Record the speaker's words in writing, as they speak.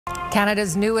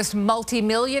Canada's newest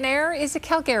multi-millionaire is a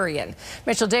Calgarian.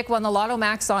 Mitchel Dyck won the Lotto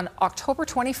Max on October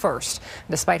 21st.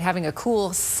 Despite having a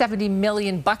cool $70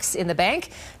 million in the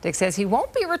bank, Dyck says he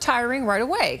won't be retiring right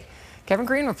away. Kevin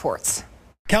Green reports.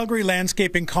 Calgary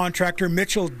landscaping contractor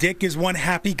Mitchel Dyck is one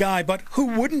happy guy, but who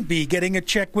wouldn't be getting a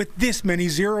check with this many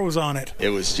zeros on it? It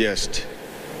was just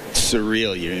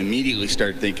surreal. You immediately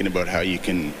start thinking about how you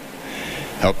can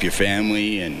help your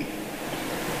family and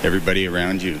everybody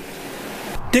around you.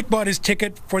 Dyck bought his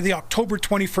ticket for the October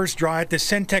 21st draw at the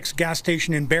Centex gas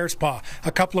station in Bearspaw.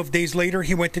 A couple of days later,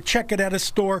 he went to check it at a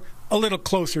store a little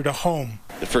closer to home.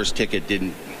 The first ticket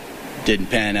didn't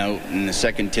pan out, and the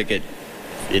second ticket,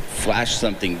 it flashed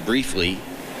something briefly,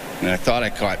 and I thought I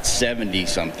caught 70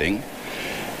 something.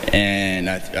 And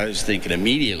I was thinking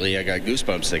immediately, I got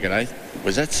goosebumps thinking,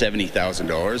 was that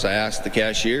 $70,000? I asked the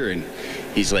cashier, and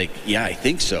he's like, yeah, I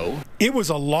think so. It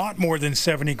was a lot more than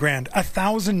 70 grand,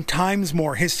 1,000 times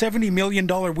more. His $70 million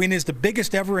win is the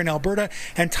biggest ever in Alberta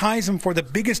and ties him for the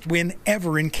biggest win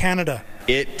ever in Canada.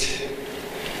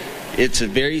 It's a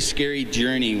very scary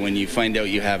journey when you find out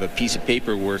you have a piece of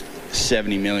paper worth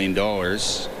 $70 million.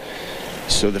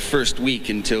 So the first week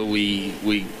until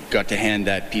we got to hand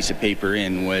that piece of paper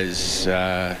in was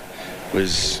a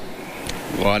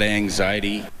lot of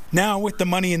anxiety. Now, with the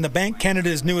money in the bank,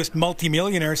 Canada's newest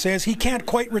multi-millionaire says he can't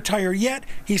quite retire yet.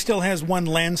 He still has one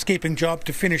landscaping job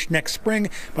to finish next spring,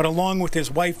 but along with his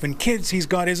wife and kids, he's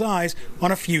got his eyes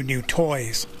on a few new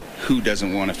toys. Who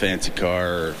doesn't want a fancy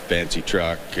car or fancy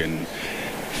truck and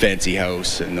fancy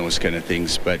house and those kind of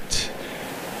things? But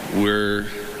we're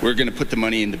going to put the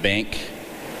money in the bank,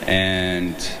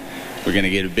 and we're going to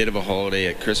get a bit of a holiday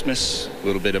at Christmas, a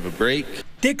little bit of a break.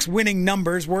 Dyck's winning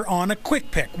numbers were on a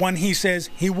quick pick, one he says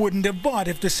he wouldn't have bought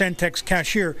if the Centex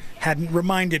cashier hadn't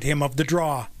reminded him of the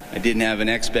draw. I didn't have an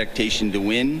expectation to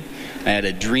win. I had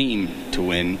a dream to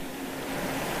win.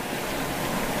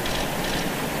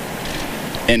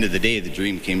 End of the day, the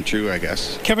dream came true, I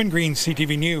guess. Kevin Green,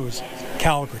 CTV News,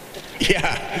 Calgary.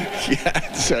 Yeah,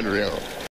 it's unreal.